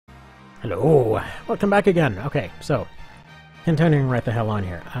Hello, welcome back again. Okay, so, continuing right the hell on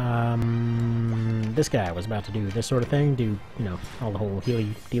here. This guy was about to do this sort of thing, do, you know, all the whole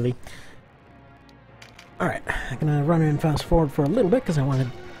healy-dealy. Alright, I'm gonna run and fast forward for a little bit, because I want to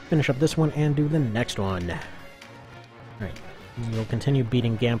finish up this one and do the next one. Alright, we'll continue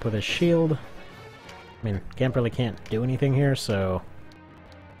beating Gampp with his shield. I mean, Gampp really can't do anything here, so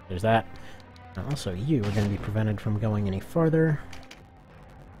there's that. Also, you are going to be prevented from going any farther.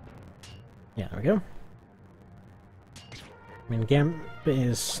 Yeah, there we go. I mean, Gampp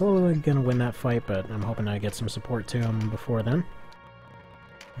is slowly going to win that fight, but I'm hoping I get some support to him before then.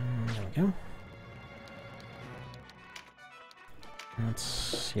 There we go.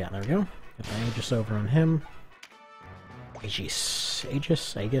 Yeah, there we go. Get the Aegis over on him. Aegis,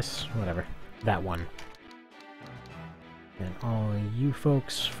 whatever. That one. And all you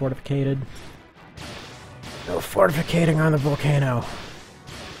folks fortificated. No fortificating on the volcano!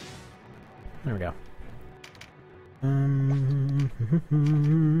 There we go.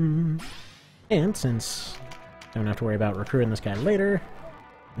 And since I don't have to worry about recruiting this guy later,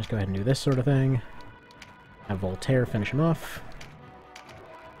 just go ahead and do this sort of thing. Have Voltaire finish him off.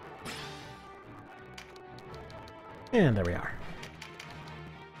 And there we are.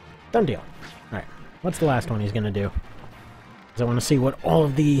 Done deal. Alright, what's the last one he's gonna do? Because I want to see what all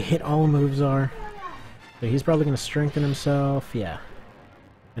of the hit-all moves are. So he's probably gonna strengthen himself, yeah.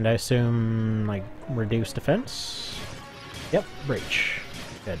 And I assume, like, reduce defense? Yep, breach.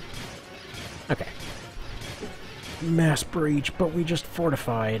 Good. Okay. Mass breach, but we just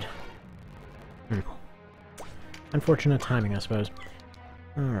fortified. Unfortunate timing, I suppose.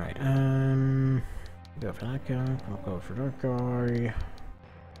 Alright, go for that guy, I'll go for that guy.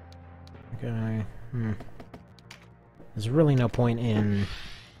 Okay, There's really no point in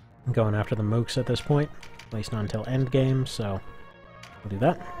going after the mooks at this point. At least not until endgame, so we'll do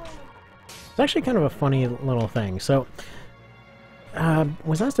that. It's actually kind of a funny little thing. So,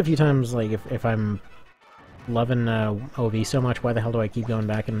 was asked a few times, like, if I'm loving OV so much, why the hell do I keep going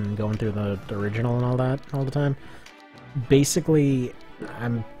back and going through the original and all that all the time? Basically,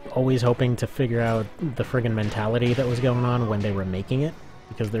 I'm always hoping to figure out the friggin' mentality that was going on when they were making it,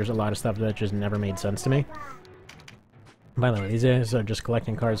 because there's a lot of stuff that just never made sense to me. By the way, these guys are just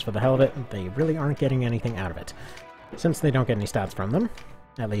collecting cards for the hell of it. They really aren't getting anything out of it. Since they don't get any stats from them,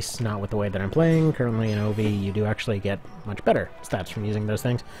 at least not with the way that I'm playing. Currently in OV, you do actually get much better stats from using those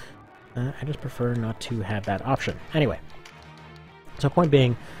things. I just prefer not to have that option. Anyway, so point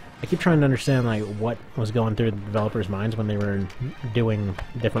being, I keep trying to understand like what was going through the developers' minds when they were doing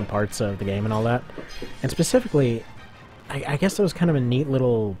different parts of the game and all that. And specifically, I guess that was kind of a neat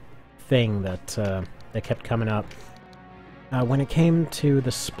little thing that that kept coming up. When it came to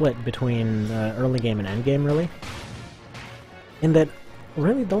the split between early game and end game, really, in that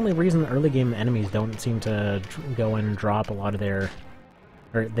really the only reason early game enemies don't seem to go and drop a lot of their,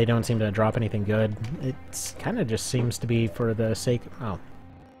 or they don't seem to drop anything good, it kind of just seems to be for the sake, oh,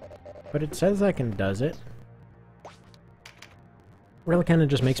 but it says I can does it. Really kind of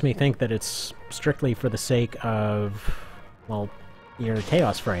just makes me think that it's strictly for the sake of, well, your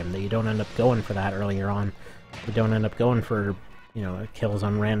chaos frame, that you don't end up going for that earlier on. You don't end up going for, you know, kills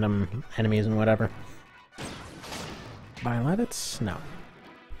on random enemies and whatever. Violets? No.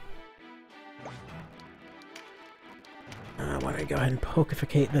 Why don't I go ahead and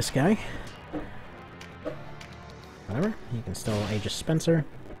pokificate this guy? Whatever. You can still Aegis Spencer.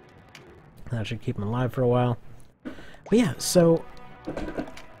 That should keep him alive for a while. But yeah, so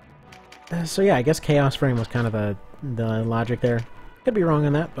yeah, I guess Chaos Frame was kind of the logic there. Could be wrong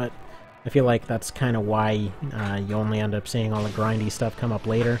on that, but I feel like that's kind of why you only end up seeing all the grindy stuff come up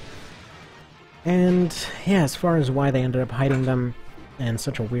later. And yeah, as far as why they ended up hiding them in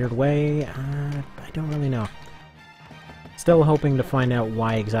such a weird way, I don't really know. Still hoping to find out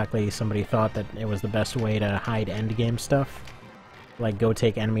why exactly somebody thought that it was the best way to hide endgame stuff. Like, go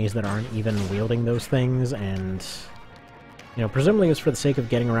take enemies that aren't even wielding those things, and, you know, presumably it was for the sake of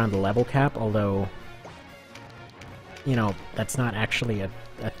getting around the level cap, although, you know, that's not actually a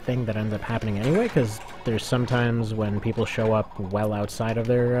thing that ends up happening anyway, because there's sometimes when people show up well outside of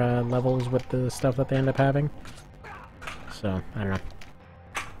their levels with the stuff that they end up having. So, I don't know.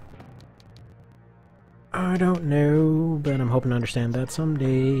 I don't know, but I'm hoping to understand that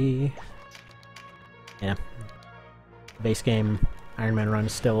someday. Yeah. Base game Ironman run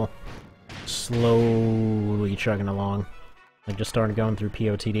is still slowly chugging along. I just started going through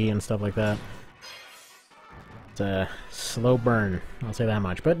POTD and stuff like that. It's a slow burn, I'll say that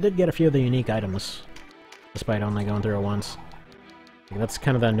much. But did get a few of the unique items, despite only going through it once. That's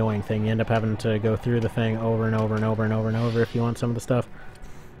kind of the annoying thing. You end up having to go through the thing over and over and over and over and over if you want some of the stuff.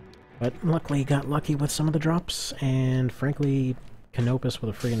 But luckily got lucky with some of the drops, and frankly, Canopus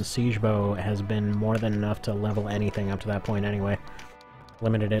with a friggin' siege bow has been more than enough to level anything up to that point anyway.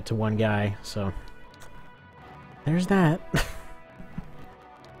 Limited it to one guy, so... there's that.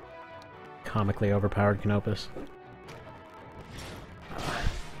 Comically overpowered Canopus.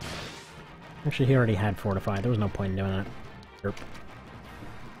 Actually, he already had Fortify. There was no point in doing that. Derp.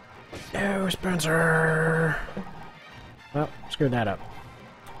 No, Spencer! Well, screwed that up.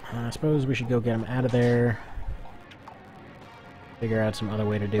 I suppose we should go get him out of there. Figure out some other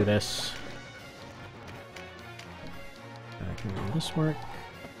way to do this. Can this work?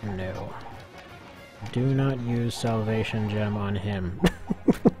 No. Do not use Salvation Gem on him.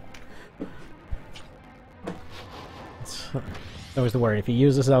 It's always the worry. If you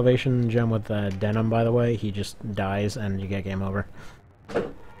use the Salvation Gem with Denim, by the way, he just dies and you get game over.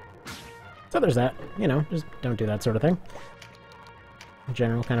 So there's that. You know, just don't do that sort of thing. In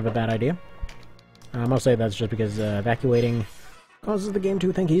general, kind of a bad idea. Mostly that's just because evacuating causes the game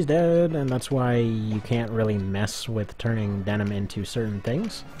to think he's dead, and that's why you can't really mess with turning Denim into certain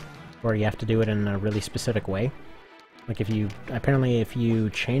things. Or you have to do it in a really specific way. Like if you... apparently if you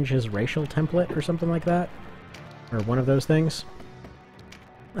change his racial template or something like that, or one of those things,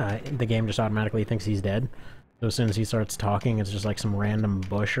 the game just automatically thinks he's dead. So as soon as he starts talking, it's just like some random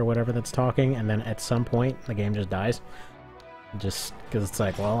bush or whatever that's talking, and then at some point, the game just dies. Just because it's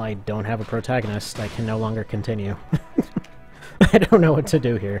like, well, I don't have a protagonist, I can no longer continue. I don't know what to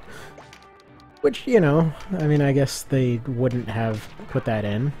do here. Which, you know, I mean, I guess they wouldn't have put that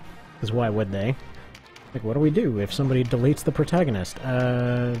in, because why would they? Like, what do we do if somebody deletes the protagonist?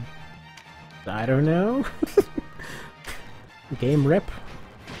 I don't know? Game rip?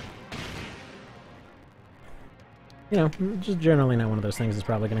 You know, just generally not one of those things that's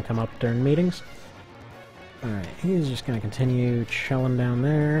probably going to come up during meetings. Alright, he's just going to continue chilling down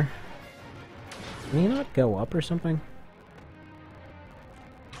there. Can he not go up or something?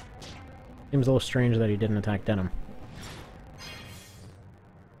 Seems a little strange that he didn't attack Denim.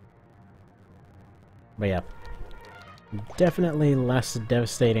 But yeah. Definitely less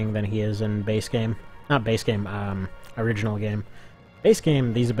devastating than he is in base game. Not base game, original game. Base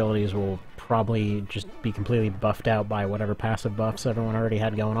game, these abilities will probably just be completely buffed out by whatever passive buffs everyone already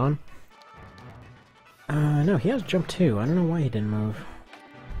had going on. No, he has jump too. I don't know why he didn't move.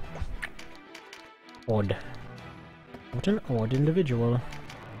 Odd. What an odd individual.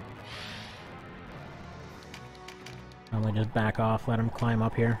 Probably just back off, let him climb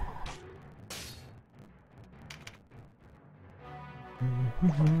up here.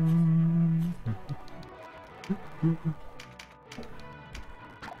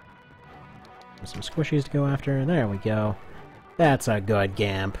 Some squishies to go after. There we go. That's a good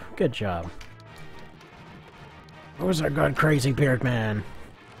Gampp. Good job. Who's a good crazy beard man?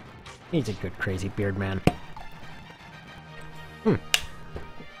 He's a good crazy beard man. I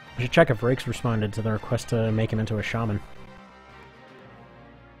should check if Rakes responded to the request to make him into a shaman.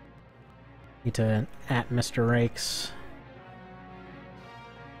 Need to at Mr. Rakes.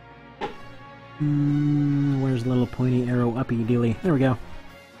 Where's the little pointy arrow uppy dealy? There we go.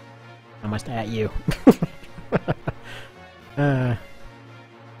 I must at you. That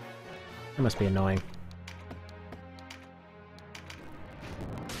must be annoying.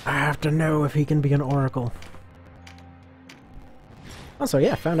 I have to know if he can be an oracle. Also,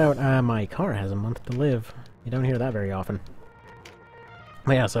 yeah, found out my car has a month to live. You don't hear that very often.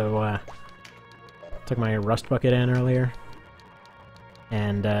 But yeah, so, took my rust bucket in earlier.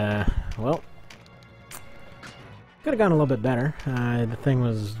 And, well, could have gone a little bit better. The thing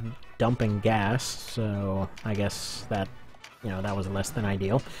was dumping gas, so I guess that, you know, that was less than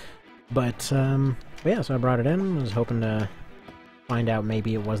ideal. But yeah, so I brought it in, was hoping to find out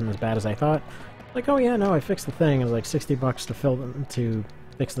maybe it wasn't as bad as I thought. Like, oh yeah, no, I fixed the thing. It was like $60 to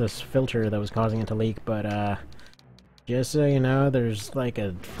fix this filter that was causing it to leak, but just so you know, there's like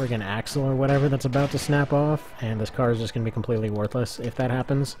a friggin' axle or whatever that's about to snap off, and this car is just gonna be completely worthless if that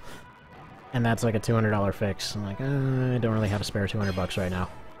happens. And that's like a $200 fix. I'm like, I don't really have a spare $200 right now.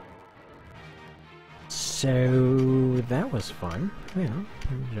 So that was fun, you know,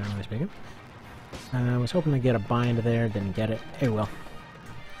 generally speaking. I was hoping to get a bind there, didn't get it. Oh well.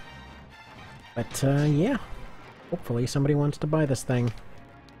 But yeah, hopefully somebody wants to buy this thing.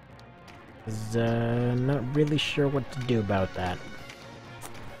 Not really sure what to do about that.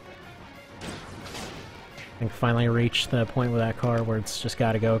 I think finally reached the point with that car where it's just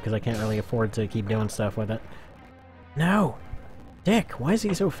gotta go because I can't really afford to keep doing stuff with it. No! Dick, why is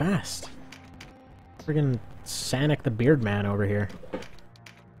he so fast? Friggin' Sanic the Beard Man over here.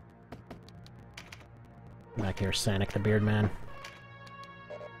 Back here, Sanic the Beard Man.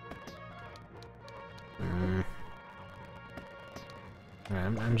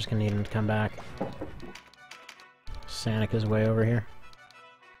 Alright, I'm just gonna need him to come back. Sanic is way over here.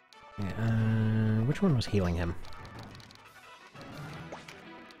 Okay, which one was healing him?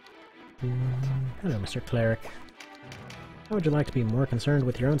 Hello, Mr. Cleric. How would you like to be more concerned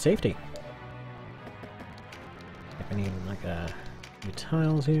with your own safety? I need, like, few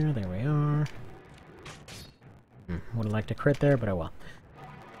tiles here. There we are. Would have liked to crit there, but oh well.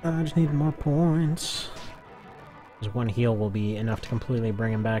 I just need more points. Because one heal will be enough to completely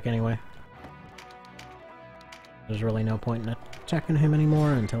bring him back anyway. There's really no point in attacking him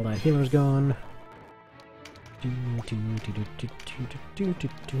anymore until that healer's gone. You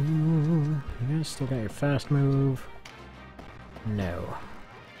guys still got your fast move? No.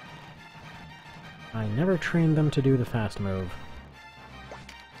 I never trained them to do the fast move.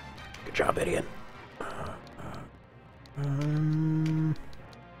 Good job, idiot.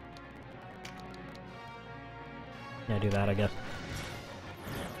 Yeah, do that, I guess.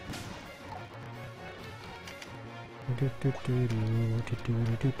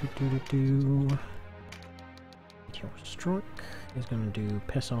 Stroke. He's gonna do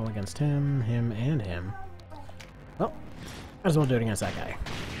piss all against him, and him. Well, might as well do it against that guy.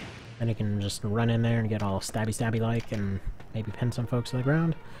 Then he can just run in there and get all stabby-like and maybe pin some folks to the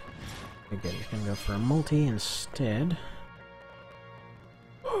ground. Okay, good. He's gonna go for a multi instead.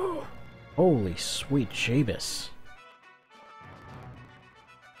 Holy sweet Jeebus.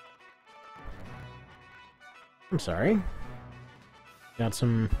 I'm sorry. Got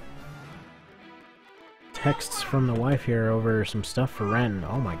some texts from the wife here over some stuff for rent.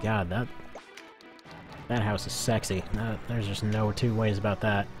 Oh my god, that house is sexy. There's just no two ways about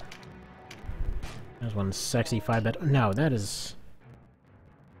that. There's one sexy 5-bed. No, that is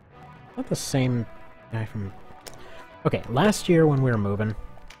not the same guy from... Okay, last year when we were moving,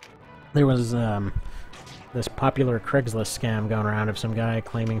 there was this popular Craigslist scam going around of some guy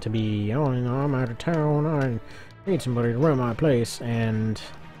claiming to be, oh, you know, I'm out of town, I need somebody to run my place, and,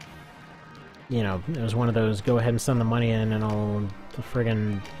 you know, it was one of those, go ahead and send the money in and I'll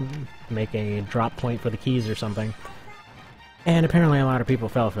friggin' make a drop point for the keys or something. And apparently a lot of people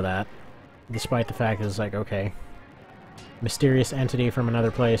fell for that, despite the fact that it's like, okay, mysterious entity from another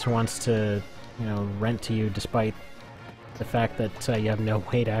place wants to, you know, rent to you despite the fact that you have no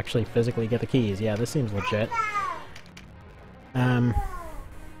way to actually physically get the keys. Yeah, this seems legit. But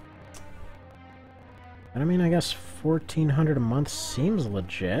I mean, I guess $1,400 a month seems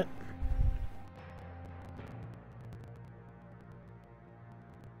legit.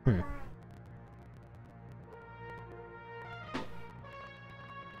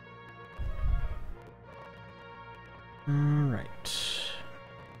 Alright.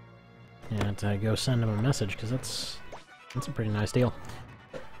 Yeah, to go send him a message, because that's a pretty nice deal.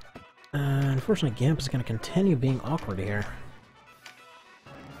 Unfortunately, Gampp is going to continue being awkward here.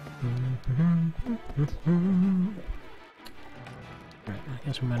 Alright, I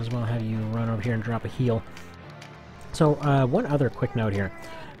guess we might as well have you run over here and drop a heal. So, one other quick note here.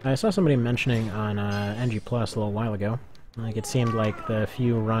 I saw somebody mentioning on NG Plus a little while ago, like it seemed like the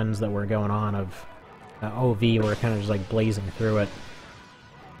few runs that were going on of OV were kind of just like blazing through it.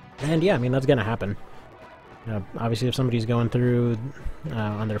 And yeah, I mean, that's going to happen. Obviously, if somebody's going through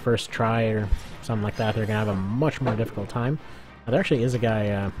on their first try or something like that, they're going to have a much more difficult time. There actually is a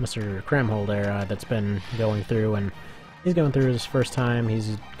guy, Mr. Cramhole there, that's been going through, and he's going through his first time,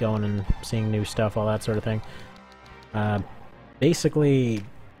 he's going and seeing new stuff, all that sort of thing. Basically,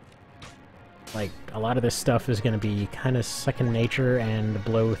 like, a lot of this stuff is going to be kind of second nature and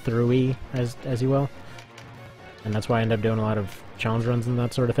blow-through-y, as you will. And that's why I end up doing a lot of challenge runs and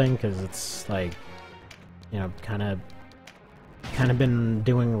that sort of thing, because it's, like, you know, kind of been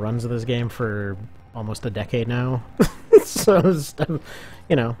doing runs of this game for almost a decade now. So,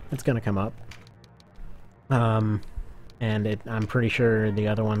 you know, it's gonna come up. And I'm pretty sure the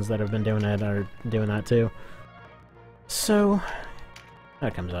other ones that have been doing it are doing that too. So,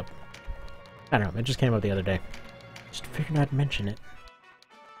 that comes up. I don't know, it just came up the other day. Just figured I'd mention it.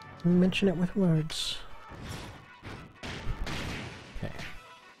 Mention it with words. Okay.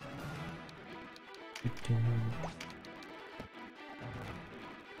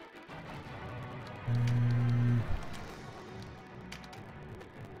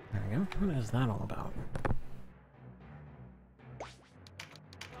 There we go. What is that all about?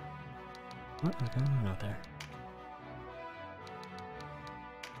 What is going on out there?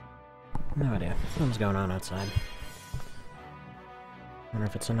 No idea. Something's going on outside. Wonder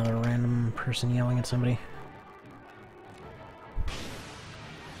if it's another random person yelling at somebody.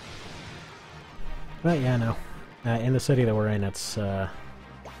 But yeah, no. In the city that we're in, it's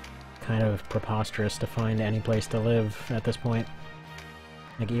kind of preposterous to find any place to live at this point.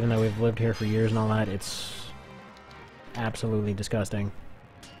 Like, even though we've lived here for years and all that, it's absolutely disgusting.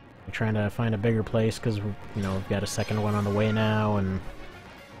 We're trying to find a bigger place because, you know, we've got a second one on the way now, and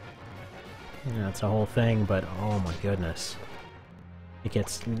you know, it's a whole thing, but oh my goodness. It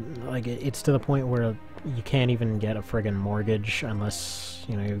gets, like, it's to the point where you can't even get a friggin' mortgage unless,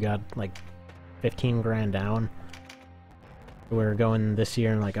 you know, you've got, like, 15 grand down. We're going this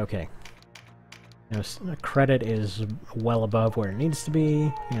year and like, okay, you know, credit is well above where it needs to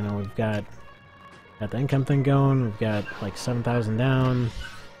be. You know, we've got the income thing going, we've got, like, 7,000 down,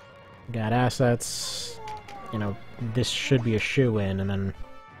 we've got assets, you know, this should be a shoe-in, and then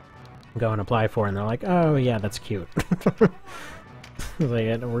go and apply for it, and they're like, oh yeah, that's cute.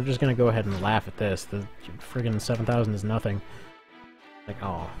 Like, we're just gonna go ahead and laugh at this. The friggin' 7,000 is nothing. Like,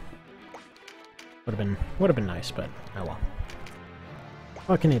 oh, would have been nice, but oh well.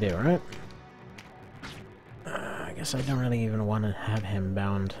 What can you do, right? I guess I don't really even want to have him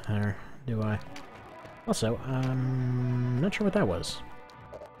bound there, do I? Also, not sure what that was.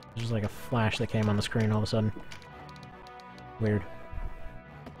 It was just like a flash that came on the screen all of a sudden. Weird.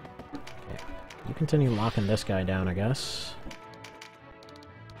 Okay, you continue locking this guy down, I guess.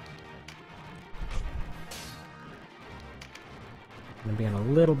 I'm gonna be in a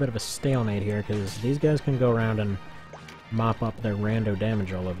little bit of a stalemate here, because these guys can go around and mop up their rando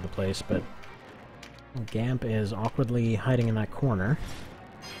damage all over the place, but Gampp is awkwardly hiding in that corner.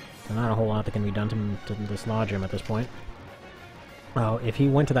 So not a whole lot that can be done to dislodge him at this point. Well, if he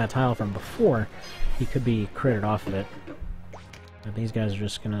went to that tile from before, he could be critted off of it. But these guys are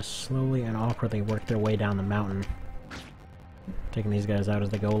just gonna slowly and awkwardly work their way down the mountain, taking these guys out as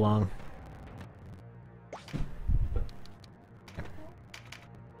they go along.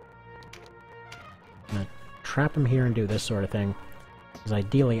 Trap him here and do this sort of thing. Because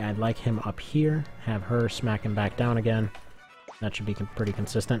ideally, I'd like him up here, have her smack him back down again. That should be pretty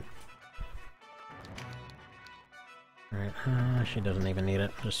consistent. Alright, she doesn't even need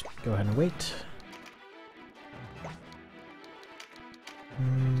it. Just go ahead and wait.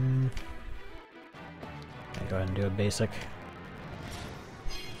 Okay, go ahead and do a basic.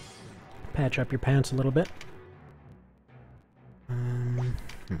 Patch up your pants a little bit.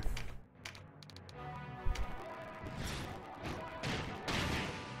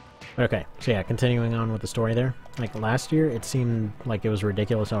 Okay, so yeah, continuing on with the story there. Like, last year, it seemed like it was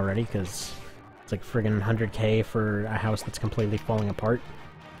ridiculous already, because it's like friggin' 100k for a house that's completely falling apart.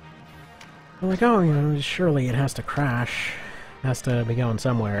 I'm like, oh, you know, surely it has to crash. It has to be going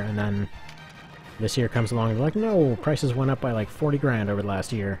somewhere, and then this year comes along and they're like, no, prices went up by like 40 grand over the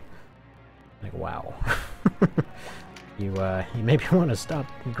last year. Like, wow. You maybe want to stop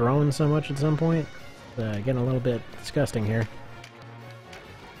growing so much at some point? It's getting a little bit disgusting here.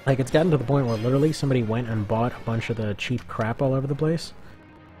 Like, it's gotten to the point where literally somebody went and bought a bunch of the cheap crap all over the place,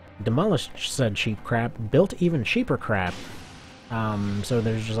 demolished said cheap crap, built even cheaper crap, so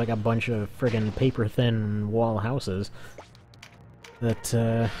there's just like a bunch of friggin' paper-thin wall houses that,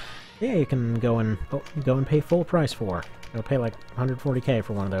 yeah, you can go and pay full price for. You'll pay like 140k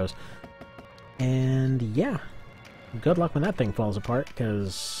for one of those. And yeah, good luck when that thing falls apart,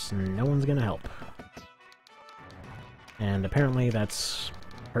 because no one's gonna help. And apparently that's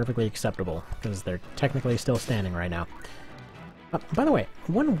perfectly acceptable, because they're technically still standing right now. By the way,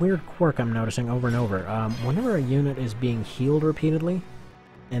 one weird quirk I'm noticing over and over, whenever a unit is being healed repeatedly,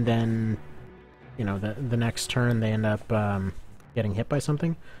 and then, you know, the next turn they end up getting hit by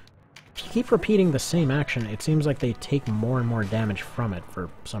something, if you keep repeating the same action, it seems like they take more and more damage from it for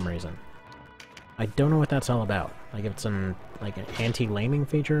some reason. I don't know what that's all about. Like, if it's an anti-laming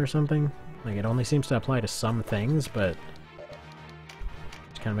feature or something? Like, it only seems to apply to some things, but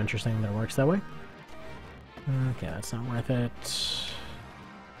kind of interesting that it works that way. Okay, that's not worth it.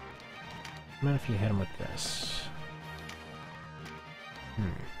 What if you hit him with this?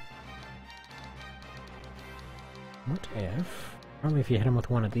 What if... Probably if you hit him with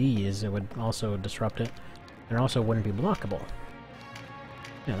one of these, it would also disrupt it. And it also wouldn't be blockable.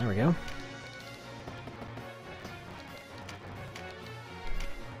 Yeah, there we go.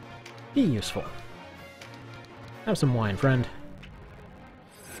 Be useful. Have some wine, friend.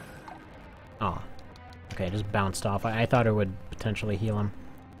 Oh. Okay, it just bounced off. I thought it would potentially heal him.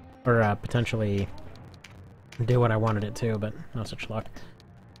 Or, potentially do what I wanted it to, but no such luck.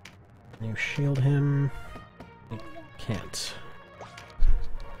 Can you shield him? You can't.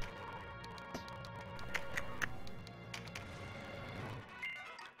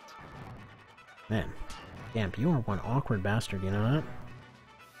 Man. Gampp, you are one awkward bastard, you know that?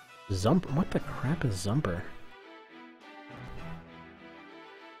 Zumper? What the crap is Zumper?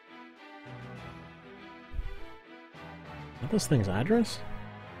 Is that this thing's address?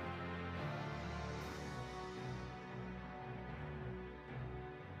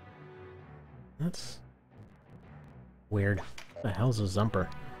 Weird. What the hell's a Zumper?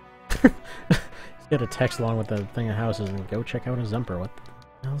 He's got a text along with the thing of houses and go check out a Zumper. What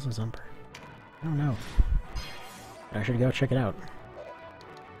the hell's a Zumper? I don't know. I should go check it out.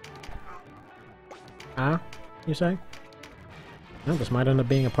 Ah, you say? No, this might end up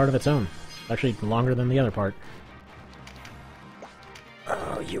being a part of its own. Actually, longer than the other part.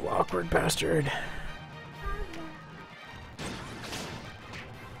 Oh, you awkward bastard.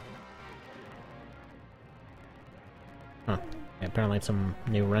 Huh. Yeah, apparently it's some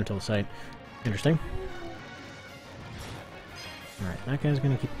new rental site. Interesting. Alright, that guy's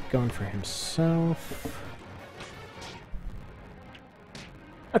gonna keep going for himself.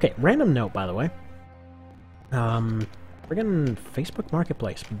 Okay, random note, by the way. Friggin' Facebook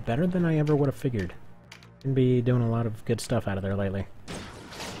Marketplace. Better than I ever would have figured. Gonna be doing a lot of good stuff out of there lately.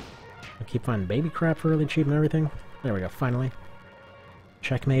 I keep finding baby crap for really cheap and everything. There we go, finally.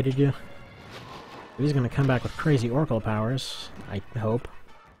 Checkmated you. He's gonna come back with crazy Oracle powers, I hope.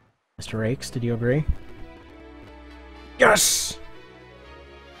 Mr. Rakes, did you agree? Yes!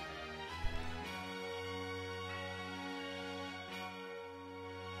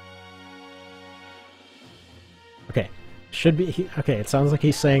 Okay. Should be... okay, it sounds like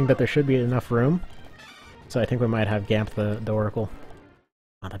he's saying that there should be enough room. So I think we might have Gampp the Oracle.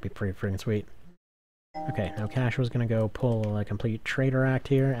 Oh, that'd be pretty freaking sweet. Okay, now Cash was gonna go pull a complete traitor act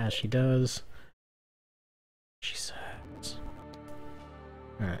here, as she does. She says...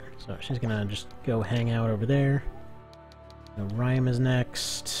 Alright, so she's gonna just go hang out over there. Rhyme is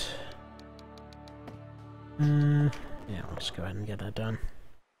next. Yeah, we'll just go ahead and get that done.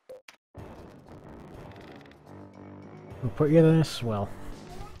 We'll put you this? Well.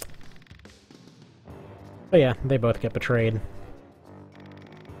 But yeah, they both get betrayed.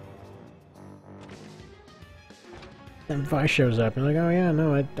 Then Vice shows up and like, oh yeah,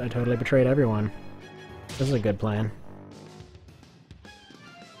 no, I totally betrayed everyone. This is a good plan.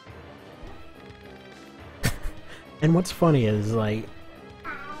 And what's funny is, like,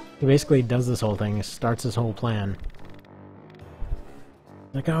 he basically does this whole thing, starts this whole plan.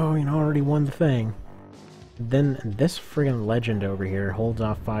 Like, oh, you know, already won the thing. Then this friggin' legend over here holds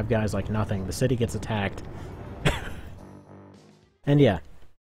off 5 guys like nothing. The city gets attacked. And yeah.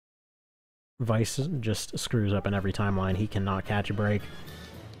 Vice just screws up in every timeline. He cannot catch a break.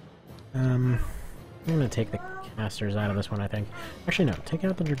 I'm gonna take the casters out of this one, I think. Actually, no. Take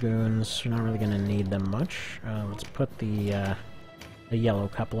out the Dragoons. You're not really gonna need them much. Let's put the yellow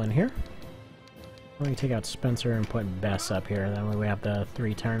couple in here. Let me take out Spencer and put Bess up here. That way we have the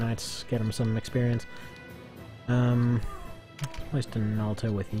 3 Terranites. Get them some experience. Place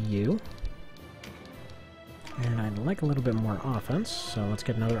Denalta with you. And I'd like a little bit more offense, so let's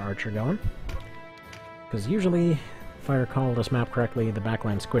get another archer going. Because usually, if I recall this map correctly, the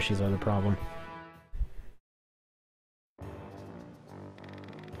backline squishies are the problem.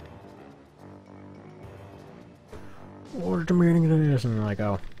 We're demanding this, and like,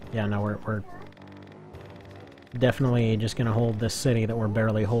 oh, yeah, no, we're definitely just gonna hold this city that we're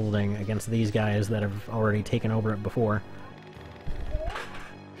barely holding against these guys that have already taken over it before.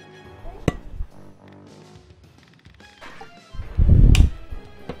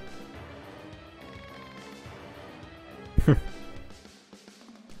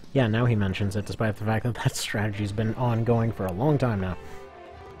 Yeah, now he mentions it, despite the fact that that strategy's been ongoing for a long time now.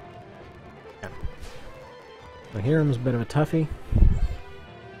 Yeah. So Hiram's a bit of a toughie.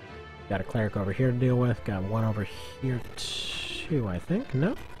 Got a cleric over here to deal with. Got one over here too, I think.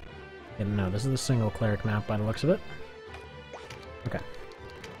 No? Yeah, no, this is the single cleric map by the looks of it. Okay.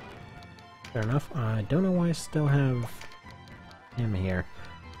 Fair enough. I don't know why I still have him here.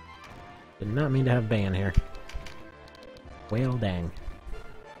 Did not mean to have Ban here. Well, dang.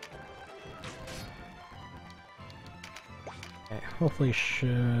 Okay, hopefully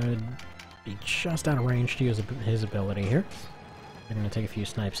should be just out of range to use his ability here. I'm going to take a few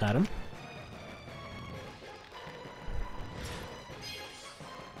snipes at him.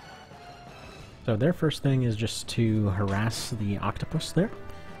 So their first thing is just to harass the octopus there.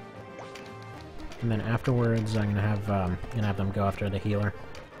 And then afterwards I'm gonna have them go after the healer.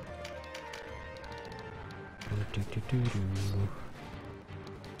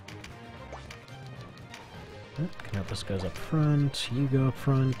 Canopus goes up front, you go up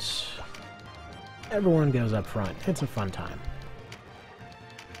front. Everyone goes up front. It's a fun time.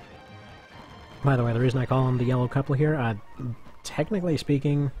 By the way, the reason I call them the yellow couple here, technically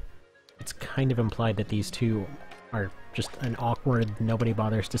speaking, it's kind of implied that these two are just an awkward, nobody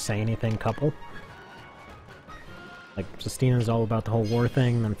bothers to say anything couple. Like, Sistina's all about the whole war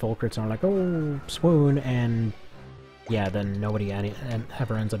thing, then Fulcrit's are like, oh, swoon, and yeah, then nobody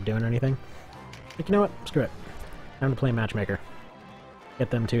ever ends up doing anything. Like, you know what? Screw it. Time to play matchmaker.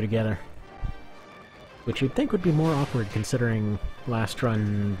 Get them two together. Which you'd think would be more awkward considering last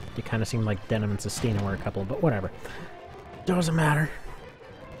run it kind of seemed like Denim and Sestina were a couple, but whatever. Doesn't matter.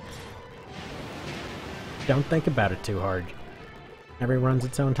 Don't think about it too hard. Every run's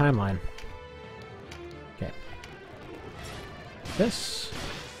its own timeline. Okay. This.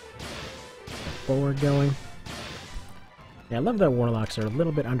 Forward going. Yeah, I love that Warlocks are a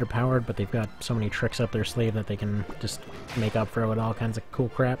little bit underpowered, but they've got so many tricks up their sleeve that they can just make up for it with all kinds of cool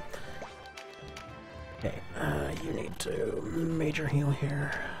crap. Okay, you need to major heal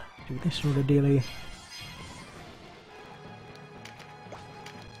here. Do this sort of dealy.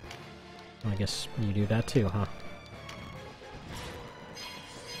 I guess you do that too, huh?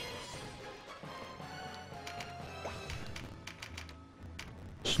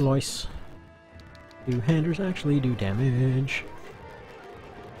 Slice. Two-handers actually do damage.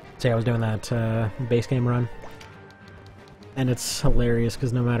 See, I was doing that base game run, and it's hilarious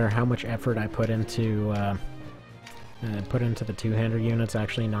because no matter how much effort I put into the two-hander units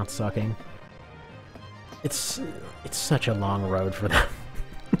actually not sucking, it's such a long road for them.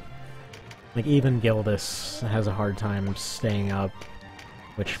 Like, even Gildus has a hard time staying up,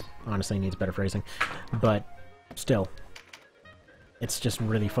 which honestly needs better phrasing, but still, it's just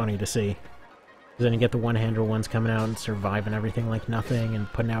really funny to see. Then you get the one-hander ones coming out and surviving everything like nothing,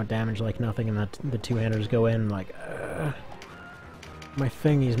 and putting out damage like nothing, and the two-handers go in like, my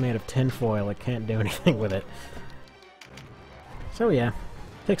thingy's made of tinfoil, I can't do anything with it. So yeah,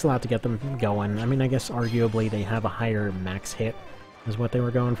 takes a lot to get them going. I mean, I guess arguably they have a higher max hit, is what they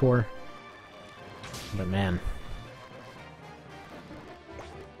were going for. But man,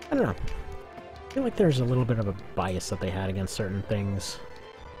 I don't know. I feel like there's a little bit of a bias that they had against certain things.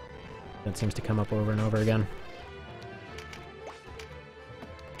 That seems to come up over and over again.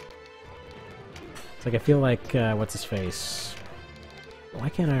 It's like I feel like, what's his face? Why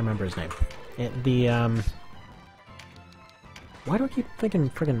can't I remember his name? Why do I keep thinking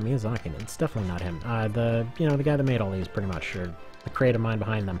friggin' Miyazaki? It's definitely not him. The guy that made all these, pretty much, or the creative mind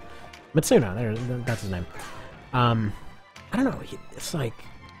behind them. Mitsuno, that's his name. I don't know, it's like,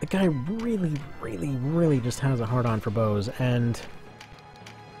 the guy really, really, really just has a hard-on for bows, and...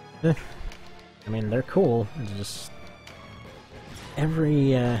 I mean, they're cool, it's just...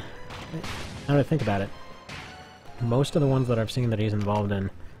 now that I think about it, most of the ones that I've seen that he's involved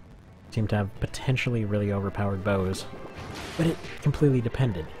in seem to have potentially really overpowered bows, but it completely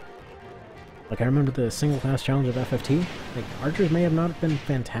depended. Like, I remember the single-class challenge of FFT, like, archers may have not been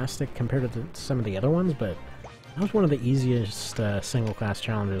fantastic compared to some of the other ones, but that was one of the easiest single-class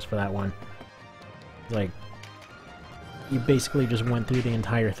challenges for that one. Like, you basically just went through the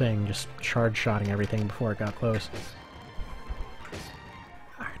entire thing, just charge-shotting everything before it got close.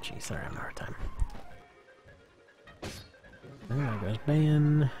 Ah, jeez, they're having a hard time. There goes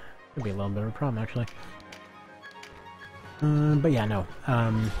Ban. Could be a little bit of a problem, actually. But yeah, no.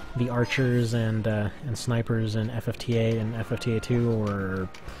 The archers and snipers in FFTA and FFTA2 were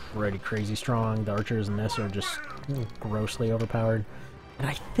pretty crazy strong. The archers in this are just grossly overpowered. And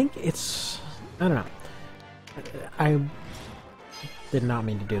I think it's... I don't know. I did not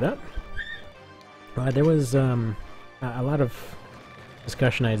mean to do that. There was a lot of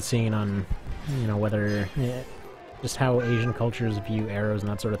discussion I had seen on, you know, whether... just how Asian cultures view arrows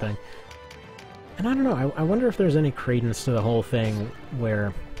and that sort of thing. And I don't know, I wonder if there's any credence to the whole thing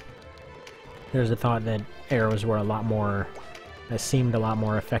where there's a thought that arrows were a lot more, seemed a lot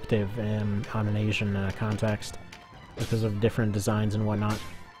more effective on an Asian context because of different designs and whatnot.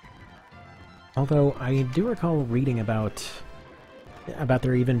 Although I do recall reading about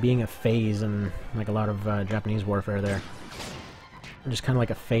there even being a phase in like a lot of Japanese warfare there. Just kind of like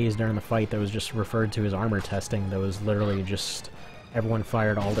a phase during the fight that was just referred to as armor testing, that was literally just everyone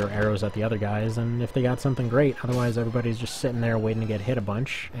fired all their arrows at the other guys, and if they got something, great, otherwise everybody's just sitting there waiting to get hit a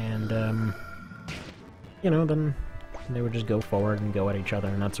bunch, and, you know, then they would just go forward and go at each other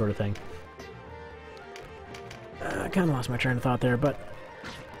and that sort of thing. I kind of lost my train of thought there, but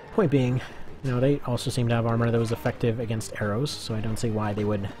point being, you know, they also seem to have armor that was effective against arrows, so I don't see why they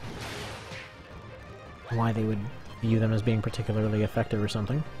would view them as being particularly effective or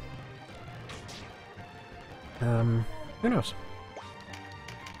something. Who knows?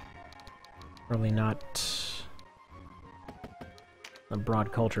 Probably not a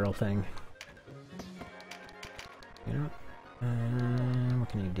broad cultural thing. You know, what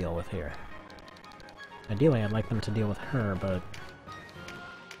can you deal with here? Ideally, I'd like them to deal with her, but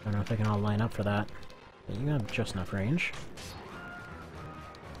I don't know if they can all line up for that. But you have just enough range.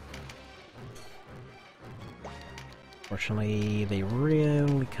 Fortunately, they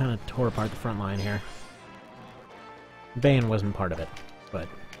really kind of tore apart the front line here. Bane wasn't part of it, but,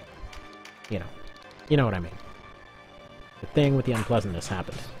 you know what I mean. The thing with the unpleasantness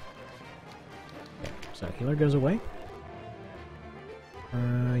happened. Okay, so healer goes away.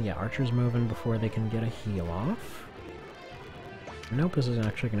 Yeah, Archer's moving before they can get a heal off. Nope, this is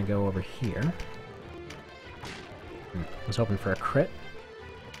actually going to go over here. I was hoping for a crit.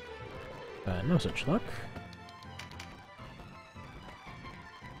 No such luck.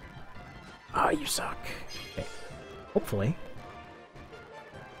 Ah, you suck. Okay. Hopefully.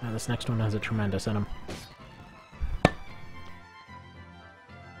 This next one has a tremendous in him.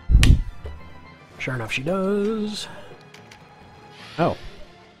 Sure enough, she does. Oh.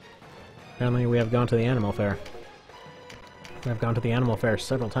 Apparently we have gone to the animal fair. We have gone to the animal fair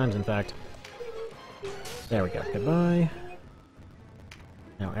several times, in fact. There we go. Goodbye.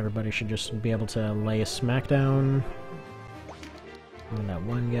 Now everybody should just be able to lay a smackdown on that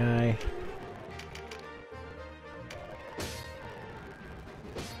one guy.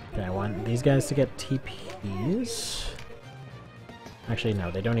 Okay, I want these guys to get TPs. Actually,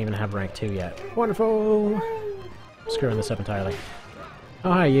 no, they don't even have rank 2 yet. Wonderful! Screwing this up entirely.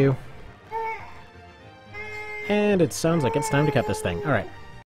 Oh, hi, you. And it sounds like it's time to cut this thing. Alright.